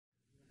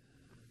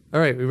All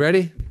right, we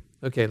ready?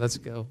 Okay, let's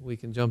go. We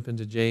can jump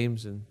into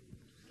James and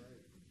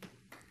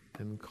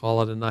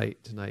call it a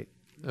night tonight.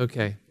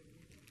 Okay.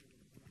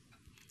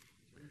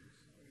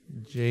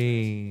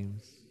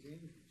 James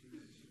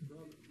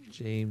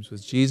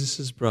was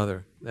Jesus'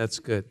 brother. That's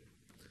good.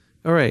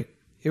 All right,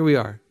 here we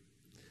are.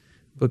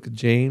 Book of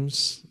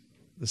James,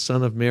 the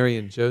son of Mary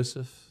and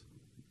Joseph.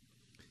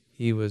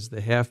 He was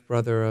the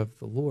half-brother of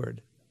the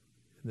Lord.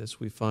 And this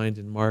we find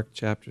in Mark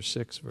chapter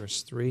 6,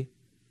 verse 3.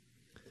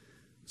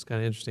 It's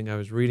kind of interesting. I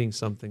was reading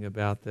something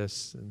about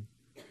this, and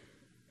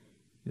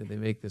they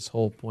make this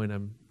whole point.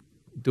 I'm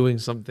doing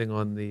something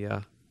on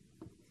the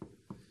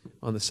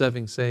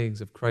 7 sayings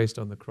of Christ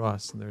on the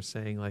cross, and they're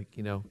saying,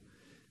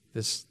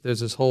 there's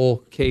this whole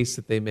case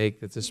that they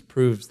make that this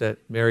proves that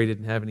Mary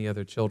didn't have any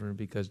other children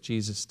because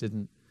Jesus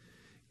didn't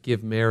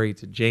give Mary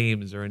to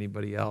James or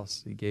anybody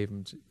else. He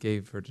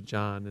gave her to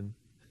John,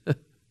 and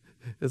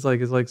it's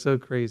like so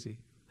crazy.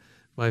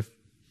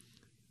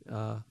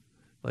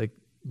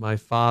 My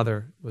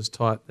father was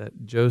taught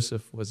that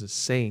Joseph was a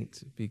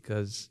saint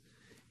because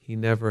he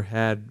never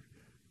had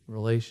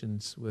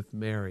relations with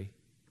Mary.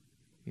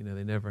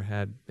 Mary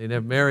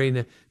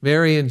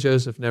and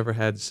Joseph never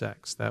had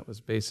sex. That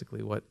was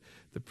basically what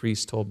the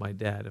priest told my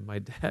dad. And my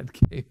dad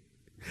came.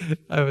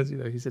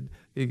 He said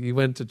he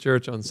went to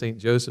church on St.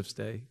 Joseph's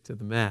Day to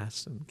the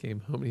Mass and came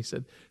home and he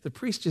said, the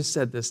priest just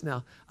said this.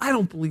 Now, I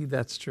don't believe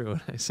that's true.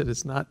 And I said,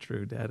 it's not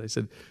true, Dad. I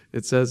said,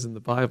 it says in the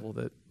Bible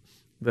that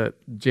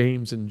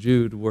James and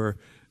Jude were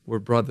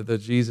brother, that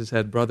Jesus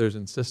had brothers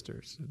and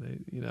sisters.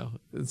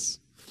 It's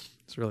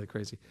really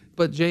crazy.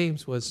 But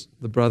James was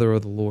the brother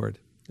of the Lord.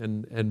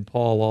 And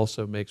Paul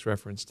also makes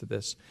reference to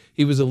this.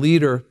 He was a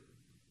leader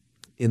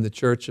in the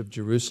church of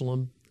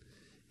Jerusalem,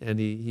 and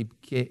he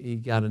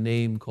got a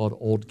name called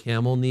Old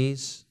Camel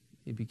Knees.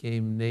 He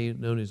became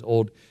known as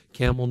Old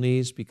Camel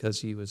Knees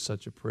because he was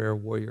such a prayer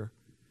warrior.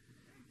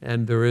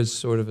 And there is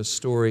sort of a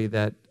story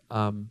that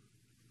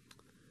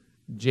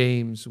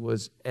James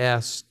was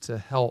asked to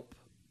help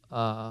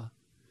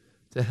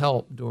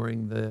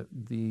during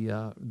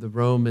the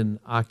Roman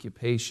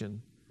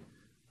occupation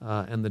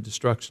and the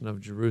destruction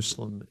of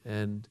Jerusalem,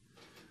 and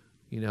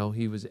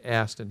he was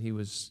asked, and he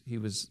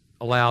was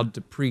allowed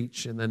to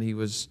preach, and then he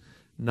was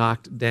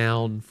knocked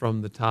down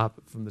from the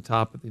top.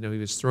 He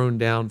was thrown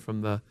down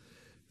from the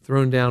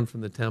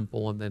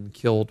temple, and then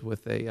killed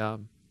with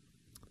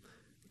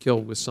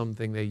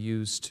something they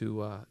used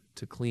to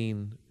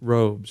clean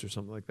robes or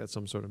something like that,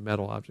 some sort of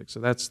metal object. So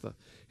that's the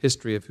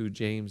history of who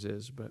James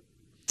is. But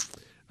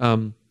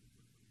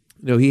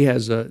he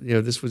has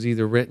this was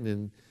either written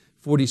in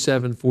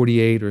 47,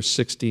 48, or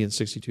 60 and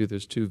 62.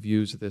 There's two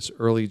views of this,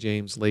 early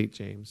James, late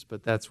James,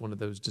 but that's one of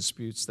those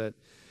disputes that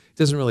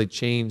doesn't really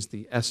change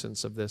the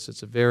essence of this.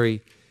 It's a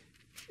very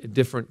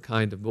different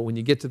kind of, but when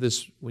you get to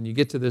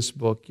this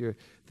book,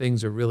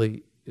 things are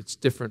really, it's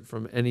different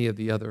from any of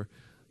the other,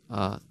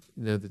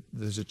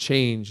 there's a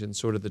change in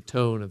sort of the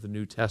tone of the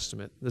New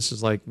Testament. This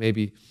is like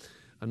maybe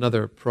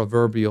another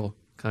proverbial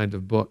kind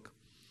of book.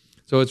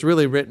 So it's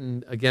really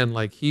written, again,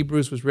 like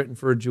Hebrews was written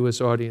for a Jewish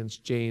audience,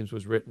 James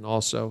was written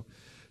also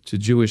to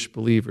Jewish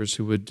believers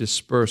who would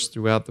disperse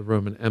throughout the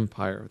Roman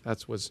Empire.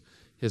 That was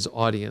his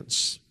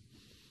audience.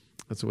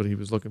 That's what he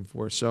was looking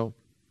for. So,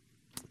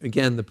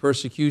 again, the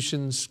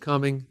persecution's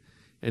coming,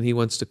 and he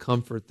wants to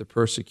comfort the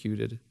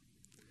persecuted.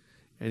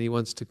 And he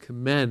wants to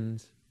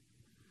commend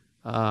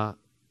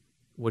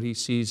what he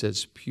sees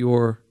as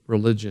pure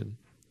religion.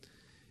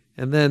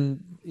 And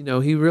then,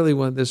 he really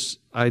wanted this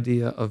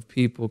idea of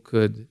people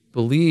could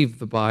believe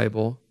the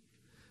Bible,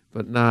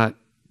 but not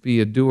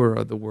be a doer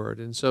of the word.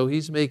 And so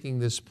he's making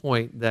this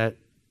point that,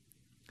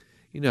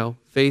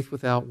 faith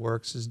without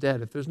works is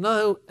dead. If there's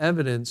no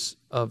evidence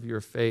of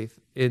your faith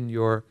in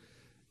your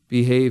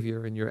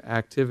behavior and your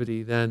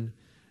activity, then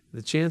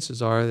the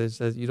chances are is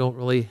that you don't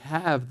really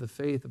have the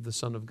faith of the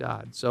Son of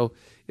God. So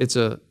it's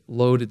a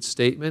loaded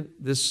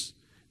statement.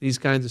 These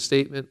kinds of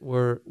statements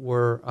were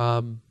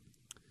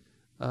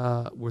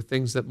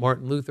things that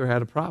Martin Luther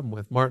had a problem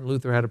with. Martin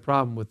Luther had a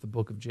problem with the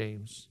book of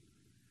James.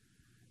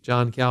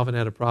 John Calvin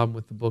had a problem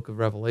with the book of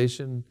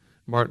Revelation.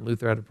 Martin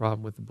Luther had a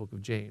problem with the book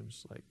of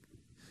James. Like,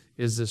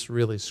 is this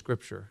really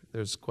Scripture?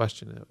 There's a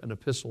question, an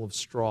epistle of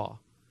straw.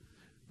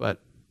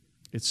 But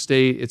it's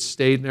stayed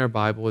in our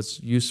Bible.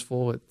 It's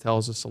useful. It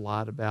tells us a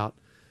lot about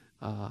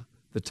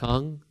the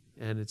tongue,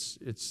 and it's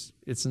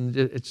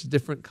a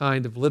different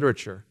kind of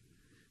literature.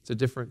 It's a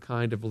different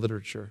kind of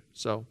literature.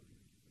 So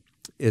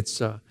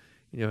it's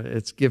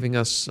it's giving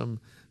us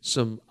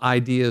some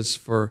ideas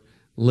for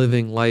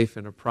living life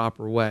in a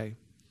proper way.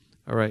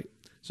 All right.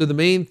 So the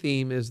main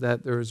theme is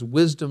that there is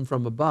wisdom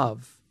from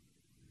above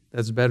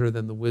that's better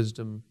than the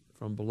wisdom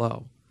from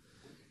below.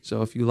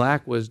 So if you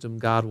lack wisdom,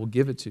 God will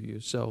give it to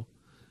you. So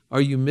are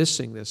you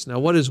missing this? Now,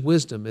 what is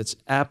wisdom? It's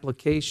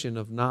application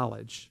of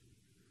knowledge.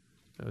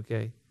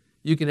 Okay?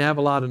 You can have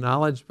a lot of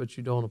knowledge, but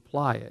you don't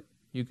apply it.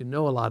 You can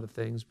know a lot of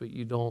things, but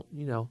you don't,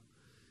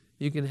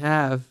 you can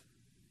have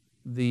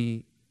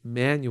the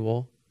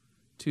manual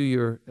to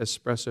your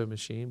espresso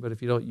machine, but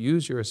if you don't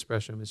use your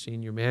espresso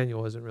machine, your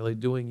manual isn't really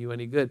doing you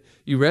any good.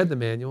 You read the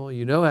manual,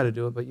 you know how to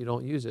do it, but you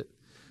don't use it.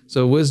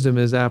 So wisdom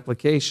is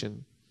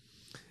application.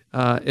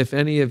 If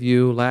any of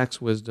you lacks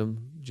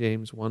wisdom,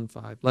 James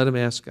 1:5, let him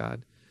ask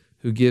God,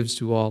 who gives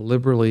to all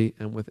liberally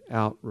and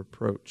without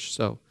reproach.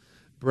 So,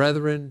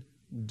 brethren,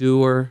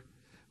 doer,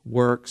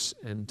 works,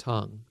 and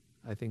tongue.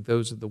 I think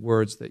those are the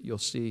words that you'll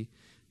see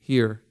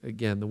here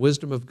again. The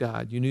wisdom of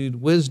God. You need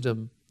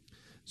wisdom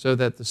so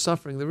that the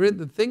suffering,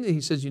 the thing that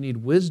he says you need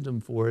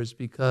wisdom for is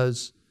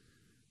because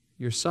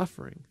you're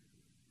suffering.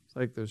 It's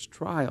like there's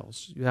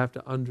trials. You have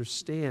to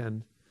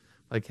understand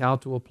like how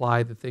to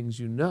apply the things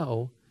you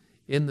know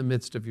in the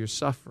midst of your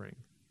suffering.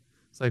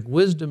 It's like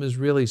wisdom is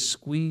really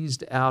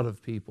squeezed out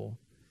of people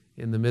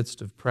in the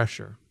midst of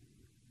pressure.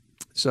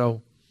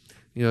 So,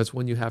 it's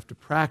when you have to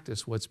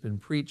practice what's been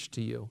preached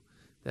to you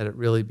that it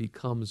really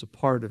becomes a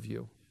part of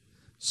you.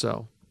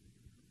 So,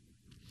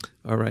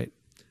 all right,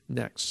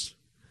 next.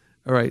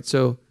 All right,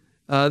 so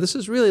this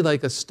is really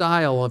like a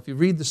style. If you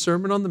read the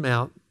Sermon on the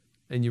Mount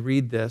and you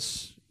read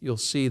this, you'll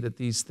see that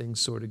these things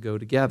sort of go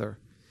together.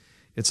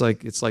 It's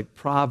like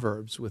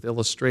Proverbs with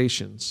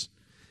illustrations,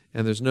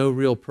 and there's no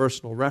real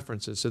personal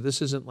references. So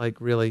this isn't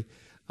like really,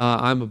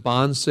 I'm a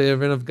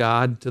bondservant of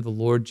God to the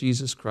Lord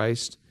Jesus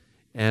Christ,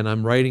 and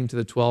I'm writing to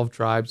the 12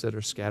 tribes that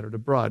are scattered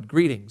abroad.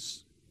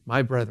 Greetings,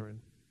 my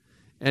brethren.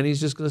 And he's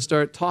just going to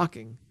start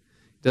talking.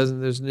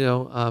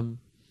 Count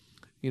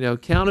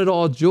it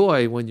all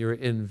joy when you're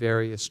in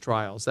various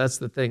trials. That's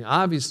the thing.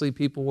 Obviously,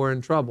 people were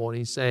in trouble, and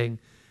he's saying,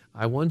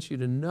 I want you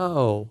to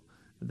know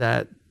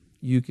that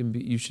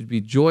you should be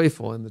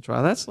joyful in the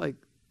trial. That's like,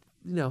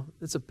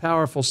 it's a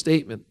powerful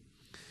statement.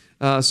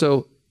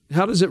 So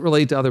how does it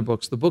relate to other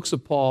books? The books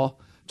of Paul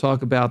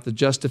talk about the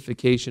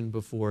justification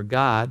before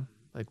God.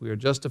 Like we are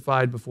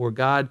justified before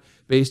God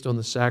based on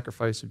the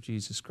sacrifice of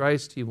Jesus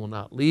Christ. He will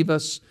not leave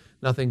us.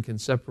 Nothing can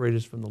separate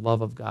us from the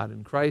love of God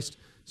in Christ.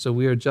 So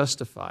we are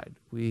justified.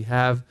 We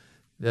have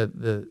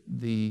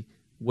the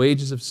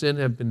wages of sin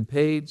have been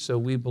paid, so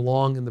we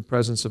belong in the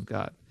presence of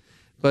God.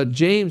 But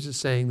James is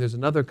saying there's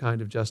another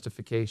kind of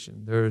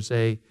justification. There's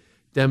a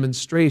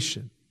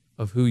demonstration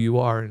of who you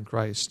are in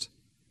Christ.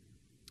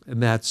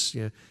 And that's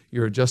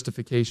your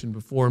justification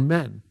before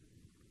men.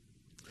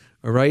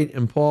 All right?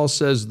 And Paul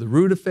says the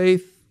root of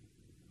faith.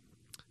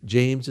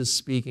 James is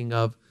speaking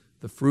of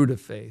the fruit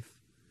of faith.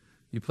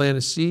 You plant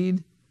a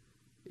seed,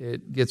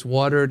 it gets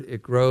watered,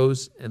 it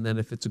grows, and then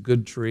if it's a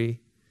good tree,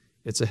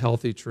 it's a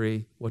healthy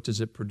tree, what does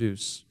it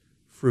produce?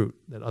 Fruit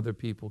that other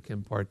people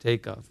can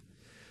partake of.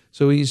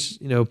 So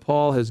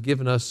Paul has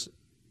given us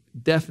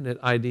definite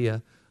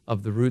idea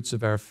of the roots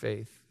of our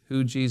faith,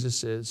 who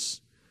Jesus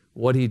is,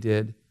 what he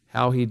did,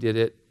 how he did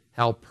it,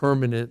 how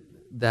permanent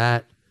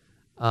that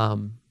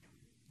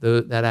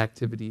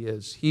activity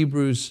is.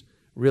 Hebrews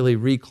really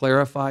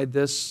re-clarified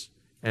this,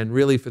 and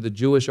really for the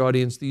Jewish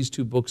audience, these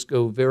two books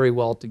go very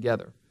well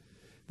together.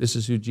 This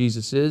is who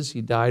Jesus is.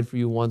 He died for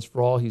you once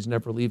for all. He's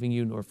never leaving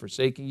you nor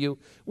forsaking you.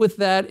 With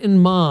that in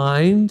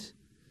mind,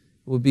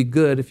 it would be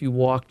good if you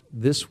walked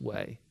this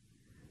way.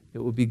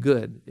 It would be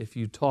good if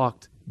you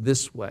talked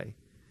this way.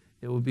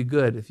 It would be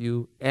good if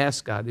you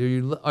ask God,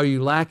 are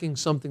you lacking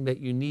something that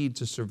you need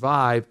to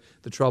survive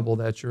the trouble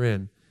that you're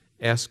in?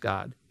 Ask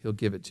God. He'll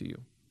give it to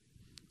you.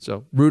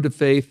 So, root of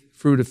faith,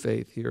 fruit of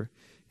faith here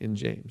in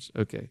James.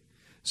 Okay.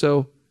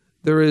 So,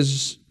 there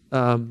is,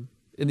 in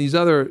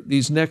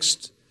these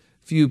next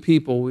few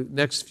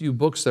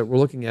books that we're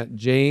looking at,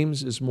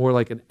 James is more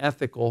like an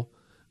ethical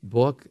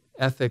book,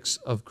 ethics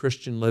of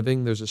Christian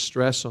living. There's a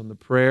stress on the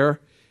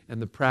prayer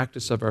and the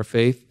practice of our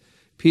faith.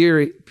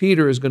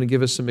 Peter is going to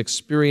give us some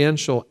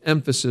experiential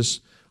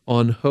emphasis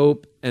on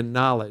hope and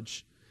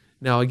knowledge.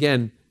 Now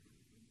again,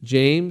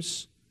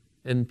 James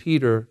and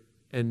Peter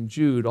and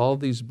Jude, all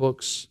these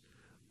books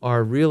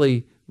are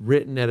really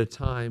written at a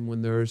time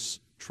when there's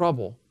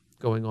trouble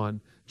going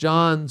on.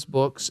 John's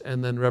books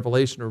and then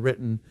Revelation are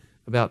written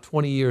about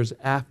 20 years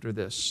after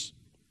this,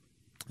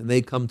 and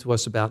they come to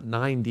us about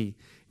 90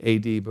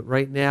 AD. But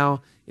right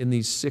now, in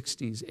these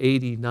 60s,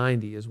 80,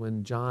 90 is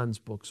when John's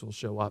books will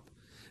show up.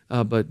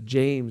 But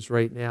James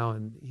right now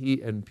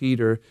and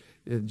Peter,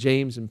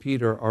 James and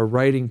Peter are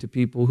writing to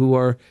people who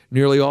are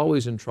nearly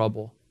always in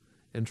trouble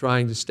and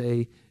trying to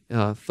stay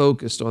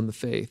focused on the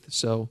faith.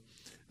 So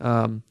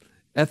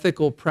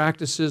ethical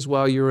practices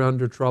while you're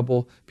under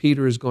trouble.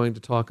 Peter is going to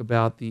talk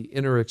about the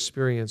inner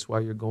experience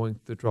while you're going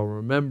through trouble.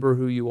 Remember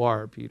who you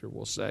are, Peter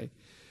will say.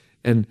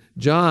 And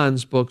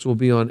John's books will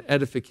be on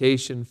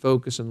edification,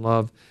 focus, and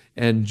love.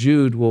 And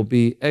Jude will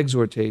be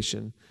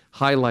exhortation,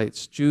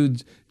 highlights.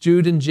 Jude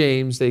and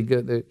James,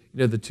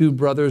 the two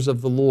brothers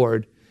of the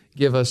Lord,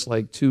 give us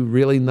like two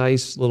really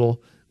nice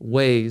little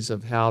ways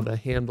of how to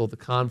handle the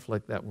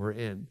conflict that we're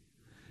in.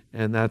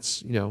 And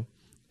that's,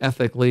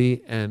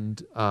 ethically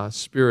and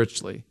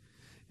spiritually.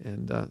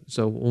 And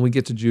so when we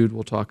get to Jude,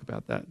 we'll talk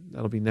about that.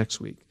 That'll be next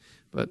week.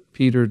 But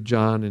Peter,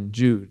 John, and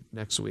Jude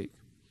next week.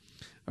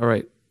 All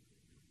right.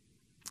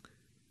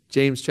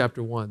 James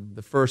chapter 1,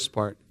 the first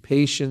part,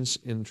 patience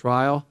in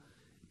trial,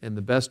 and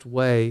the best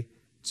way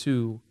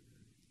to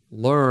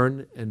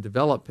learn and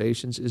develop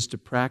patience is to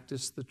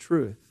practice the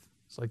truth.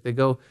 It's like they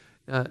go,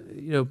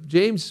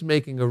 James is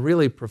making a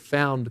really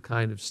profound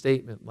kind of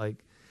statement.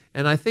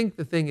 And I think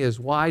the thing is,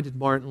 why did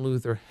Martin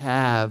Luther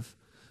have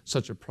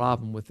such a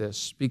problem with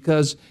this?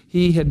 Because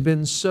he had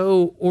been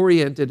so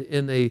oriented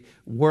in a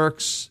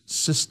works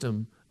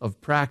system of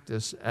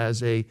practice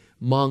as a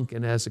monk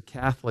and as a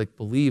Catholic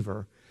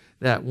believer,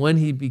 that when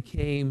he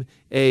became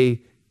a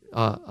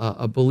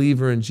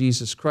believer in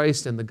Jesus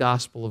Christ and the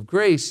gospel of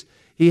grace,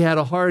 he had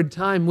a hard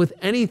time with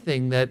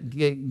anything that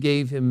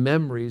gave him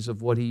memories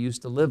of what he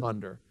used to live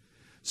under.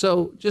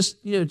 So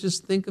just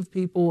think of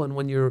people, and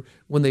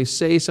when they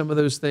say some of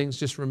those things,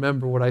 just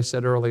remember what I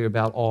said earlier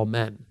about all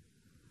men.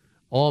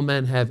 All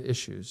men have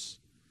issues.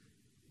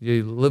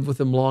 You live with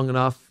them long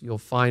enough, you'll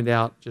find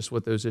out just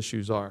what those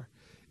issues are.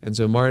 And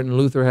so Martin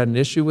Luther had an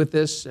issue with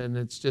this, and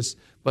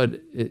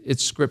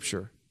it's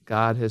Scripture.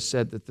 God has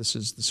said that this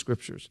is the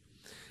Scriptures.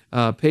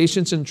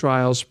 Patience in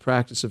trials,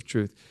 practice of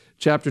truth.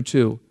 Chapter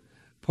 2,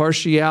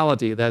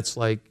 partiality, that's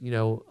like,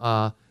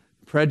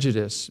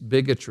 prejudice,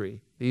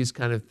 bigotry, these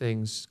kind of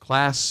things,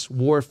 class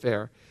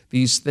warfare,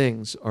 these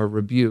things are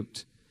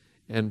rebuked,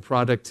 and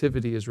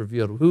productivity is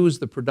revealed. Who is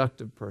the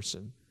productive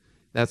person?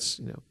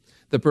 That's,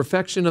 the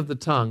perfection of the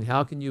tongue.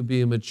 How can you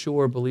be a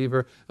mature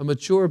believer? A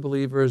mature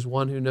believer is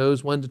one who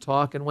knows when to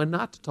talk and when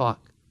not to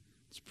talk.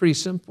 It's pretty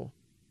simple,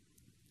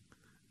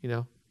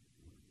 And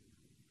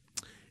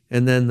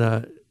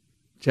then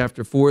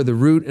chapter 4, the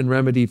root and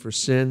remedy for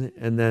sin.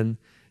 And then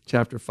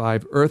chapter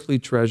 5, earthly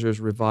treasures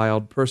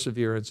reviled,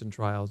 perseverance in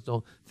trials.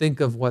 Don't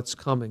think of what's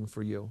coming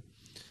for you.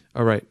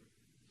 All right.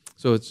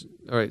 So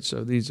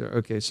these are,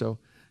 okay, so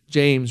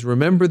James,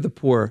 remember the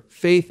poor,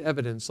 faith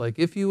evidence. Like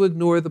if you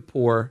ignore the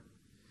poor,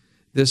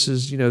 this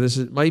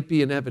might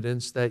be an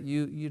evidence that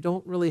you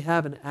don't really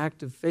have an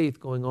active faith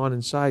going on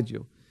inside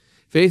you.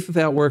 Faith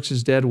without works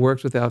is dead.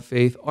 Works without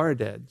faith are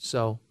dead.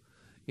 So,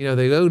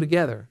 they go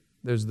together.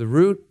 There's the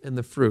root and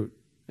the fruit.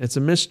 It's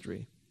a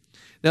mystery.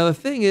 Now, the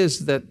thing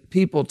is that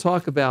people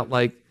talk about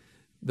like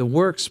the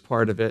works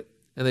part of it,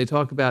 and they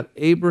talk about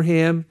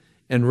Abraham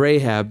and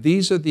Rahab.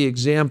 These are the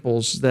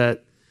examples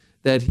that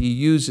he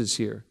uses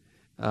here.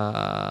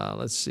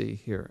 Let's see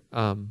here.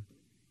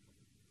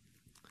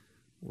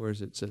 Where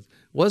is it? Says,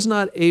 was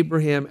not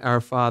Abraham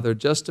our father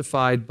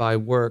justified by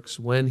works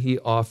when he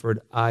offered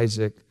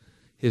Isaac,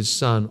 his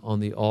son, on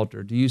the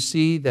altar? Do you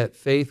see that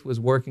faith was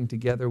working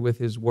together with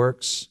his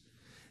works?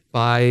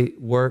 By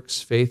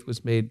works, faith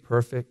was made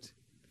perfect.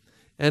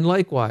 And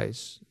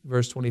likewise,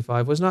 verse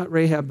 25, was not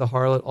Rahab the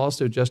harlot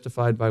also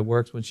justified by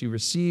works when she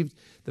received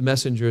the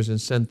messengers and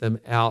sent them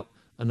out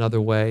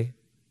another way?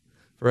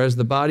 For as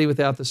the body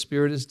without the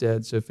spirit is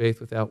dead, so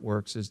faith without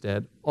works is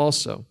dead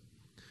also.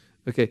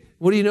 Okay,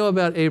 what do you know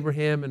about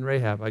Abraham and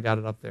Rahab? I got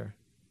it up there.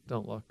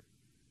 Don't look.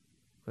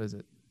 What is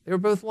it? They were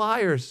both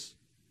liars.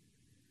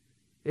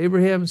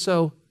 Abraham,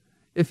 so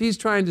if he's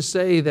trying to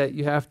say that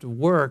you have to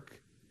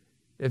work,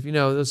 if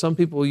some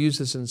people will use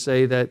this and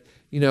say that,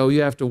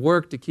 you have to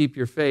work to keep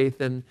your faith,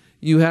 then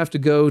you have to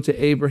go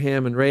to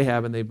Abraham and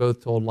Rahab, and they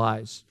both told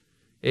lies.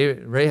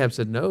 Rahab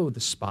said, no, the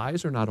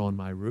spies are not on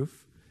my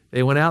roof.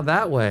 They went out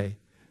that way.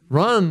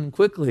 Run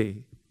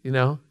quickly,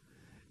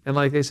 And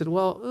like they said,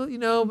 well,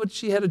 but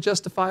she had a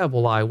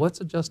justifiable lie.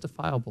 What's a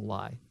justifiable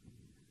lie?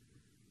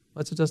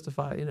 What's a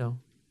justifiable,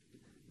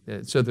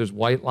 So there's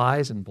white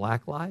lies and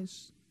black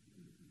lies.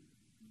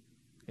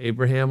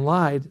 Abraham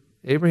lied.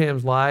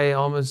 Abraham's lie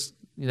almost,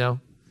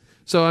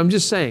 So I'm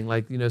just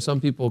saying,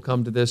 some people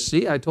come to this.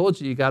 See, I told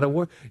you, you got to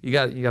work. You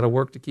got to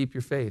work to keep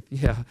your faith.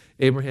 Yeah,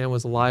 Abraham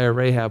was a liar.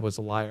 Rahab was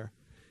a liar,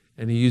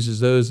 and he uses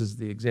those as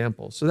the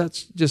example. So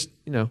that's just,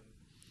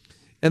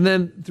 And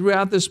then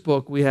throughout this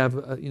book, we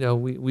have,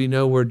 we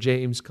know where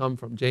James come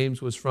from.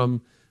 James was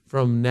from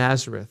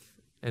Nazareth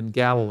and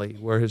Galilee,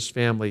 where his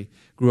family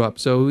grew up.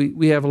 So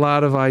we have a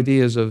lot of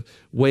ideas of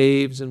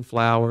waves and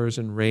flowers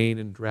and rain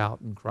and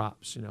drought and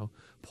crops.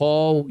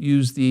 Paul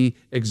used the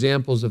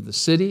examples of the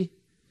city,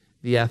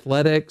 the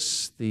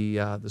athletics,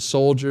 the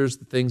soldiers,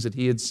 the things that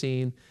he had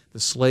seen, the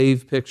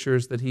slave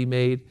pictures that he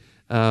made.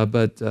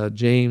 But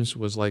James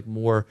was like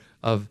more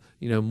of,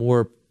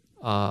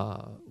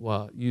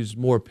 use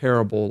more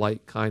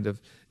parable-like kind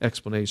of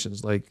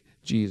explanations like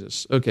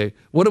Jesus. Okay,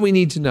 what do we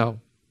need to know?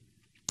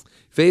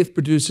 Faith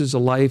produces a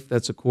life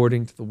that's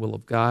according to the will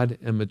of God,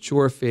 and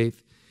mature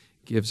faith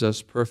gives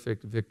us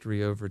perfect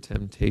victory over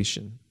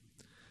temptation.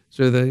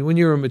 So that when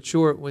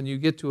you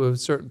get to a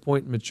certain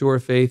point in mature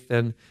faith,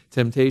 then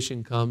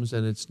temptation comes,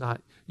 and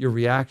your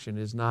reaction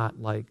is not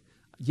like,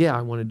 yeah,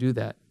 I want to do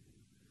that.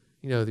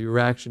 The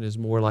reaction is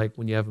more like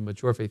when you have a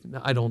mature faith,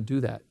 no, I don't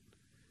do that.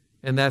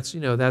 And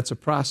that's a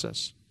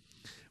process.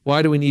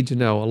 Why do we need to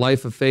know? A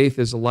life of faith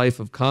is a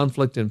life of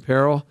conflict and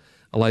peril.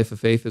 A life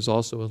of faith is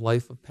also a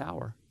life of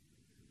power.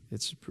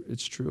 It's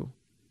true.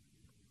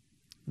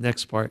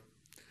 Next part.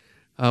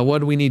 What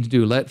do we need to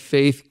do? Let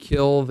faith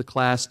kill the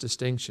class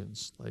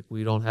distinctions. Like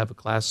we don't have a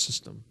class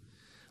system.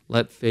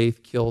 Let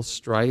faith kill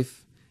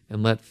strife,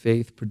 and let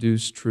faith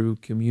produce true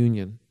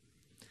communion.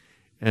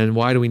 And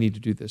why do we need to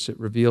do this? It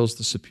reveals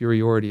the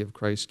superiority of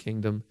Christ's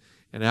kingdom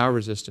and our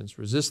resistance.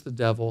 Resist the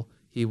devil,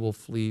 he will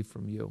flee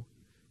from you.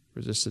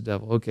 Resist the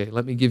devil. Okay,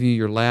 let me give you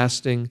your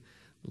lasting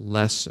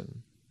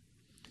lesson.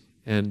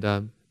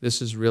 And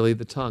this is really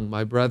the tongue.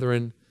 My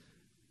brethren,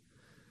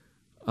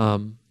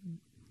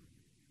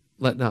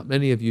 let not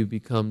many of you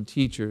become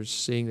teachers,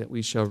 seeing that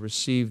we shall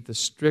receive the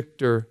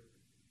stricter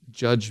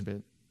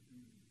judgment,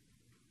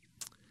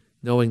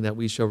 knowing that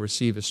we shall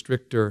receive a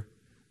stricter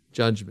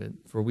judgment.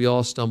 For we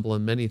all stumble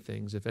in many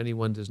things. If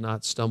anyone does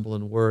not stumble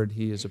in word,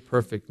 he is a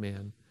perfect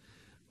man,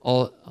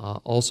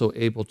 also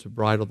able to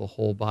bridle the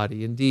whole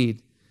body.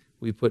 Indeed,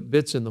 we put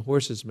bits in the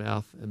horse's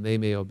mouth, and they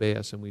may obey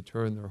us, and we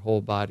turn their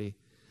whole body.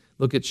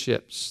 Look at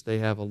ships.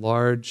 They are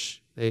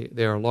large,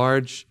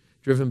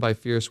 driven by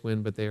fierce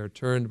wind, but they are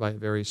turned by a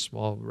very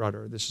small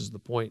rudder. This is the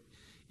point.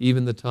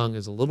 Even the tongue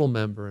is a little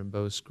member and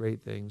boasts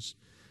great things.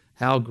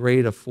 How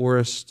great a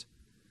forest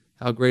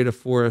a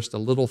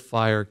little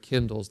fire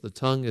kindles. The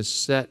tongue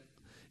is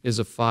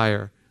a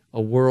fire, a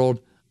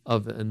world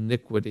of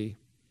iniquity.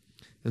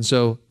 And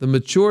so the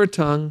mature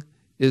tongue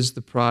is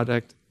the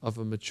product of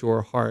a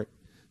mature heart.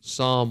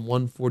 Psalm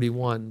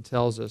 141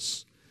 tells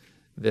us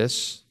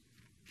this.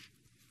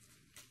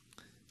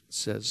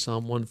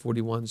 Psalm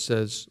 141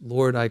 says,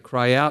 Lord, I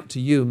cry out to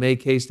you.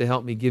 Make haste to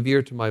help me. Give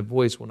ear to my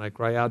voice when I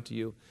cry out to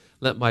you.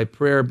 Let my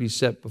prayer be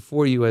set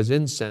before you as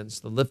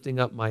incense, the lifting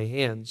up my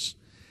hands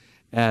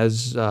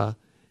as the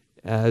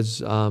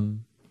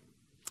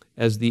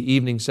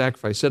evening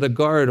sacrifice. Set a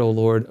guard, O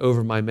Lord,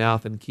 over my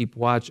mouth, and keep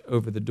watch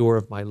over the door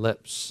of my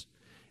lips.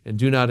 And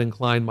do not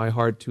incline my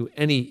heart to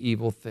any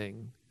evil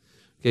thing.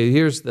 Okay,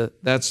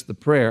 that's the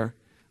prayer.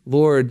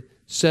 Lord,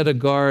 set a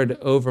guard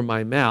over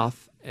my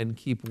mouth and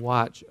keep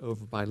watch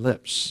over my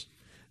lips.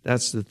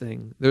 That's the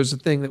thing. There's a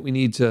thing that we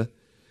need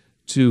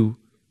to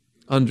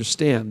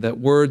understand, that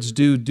words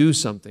do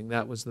something.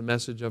 That was the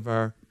message of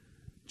our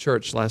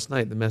church last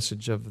night, the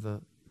message of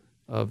the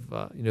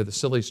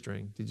silly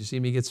string. Did you see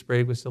me get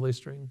sprayed with silly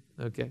string?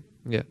 Okay,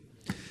 yeah.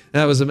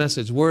 That was the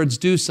message. Words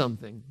do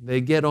something.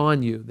 They get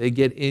on you. They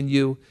get in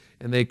you,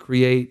 and they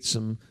create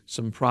some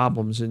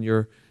problems in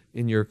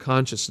your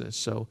consciousness.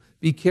 So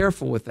be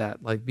careful with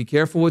that. Like, be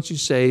careful what you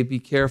say. Be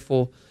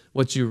careful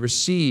what you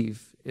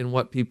receive in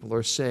what people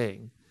are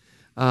saying.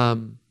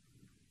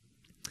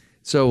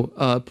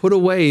 So put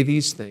away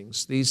these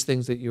things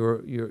that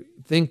you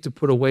think to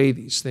put away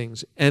these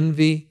things.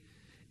 Envy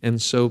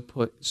and sow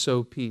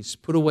peace.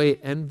 Put away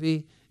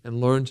envy and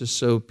learn to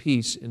sow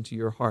peace into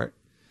your heart.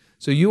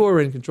 So you are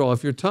in control.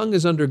 If your tongue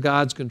is under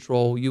God's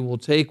control, you will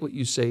take what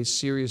you say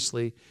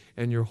seriously,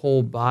 and your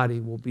whole body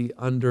will be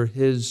under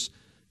His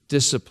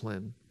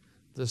discipline.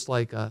 Just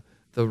like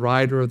the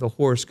rider of the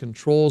horse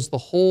controls the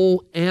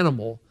whole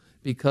animal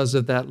because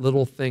of that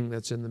little thing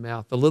that's in the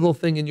mouth. The little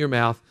thing in your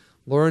mouth,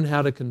 learn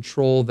how to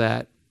control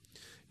that.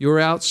 You're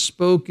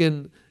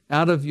outspoken.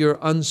 Out of your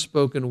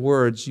unspoken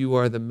words, you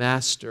are the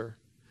master.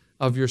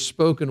 Of your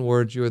spoken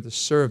words, you are the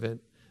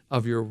servant.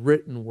 Of your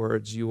written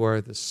words, you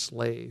are the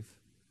slave.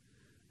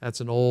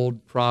 That's an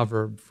old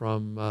proverb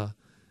from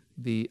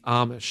the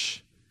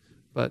Amish.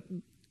 But,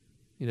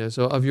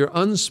 so of your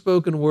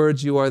unspoken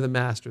words, you are the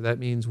master. That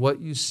means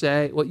what you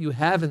say, what you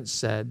haven't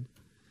said,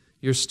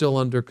 you're still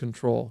under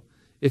control.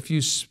 If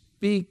you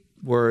speak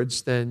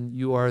words, then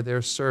you are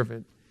their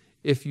servant.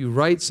 If you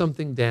write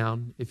something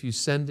down, if you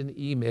send an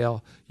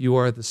email, you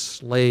are the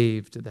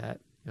slave to that.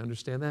 You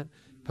understand that?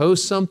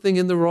 Post something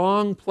in the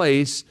wrong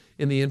place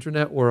in the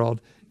internet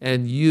world,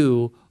 and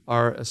you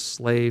are a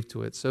slave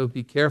to it. So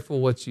be careful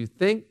what you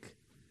think,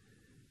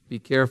 be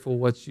careful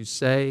what you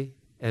say,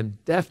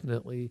 and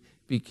definitely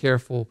be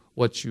careful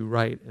what you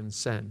write and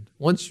send.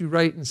 Once you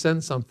write and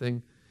send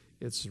something,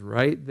 it's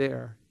right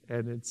there,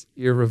 and it's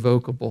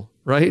irrevocable,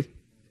 right?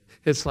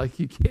 It's like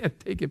you can't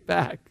take it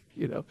back.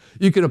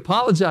 You can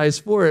apologize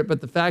for it,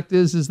 but the fact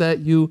is that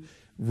you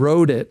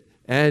wrote it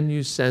and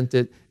you sent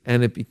it,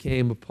 and it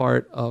became a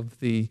part of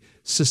the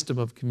system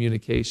of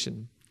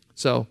communication.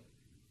 So,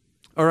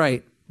 all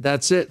right,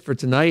 that's it for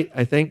tonight,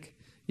 I think.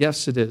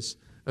 Yes, it is.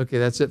 Okay,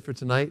 that's it for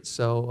tonight.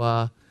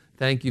 So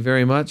thank you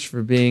very much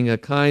for being a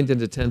kind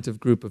and attentive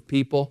group of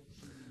people,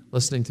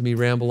 listening to me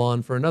ramble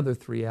on for another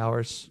 3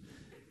 hours,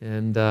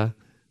 and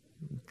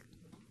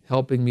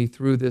helping me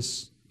through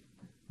this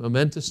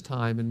momentous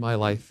time in my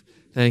life.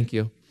 Thank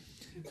you.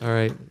 All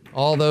right.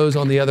 All those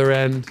on the other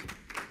end,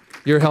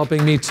 you're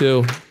helping me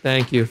too.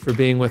 Thank you for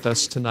being with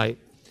us tonight.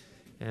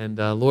 And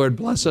Lord,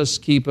 bless us,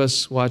 keep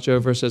us, watch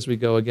over us as we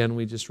go. Again,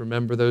 we just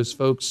remember those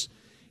folks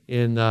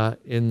in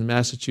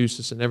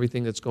Massachusetts and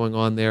everything that's going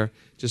on there.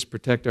 Just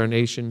protect our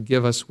nation.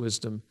 Give us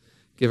wisdom.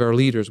 Give our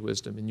leaders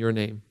wisdom. In your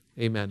name,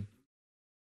 amen.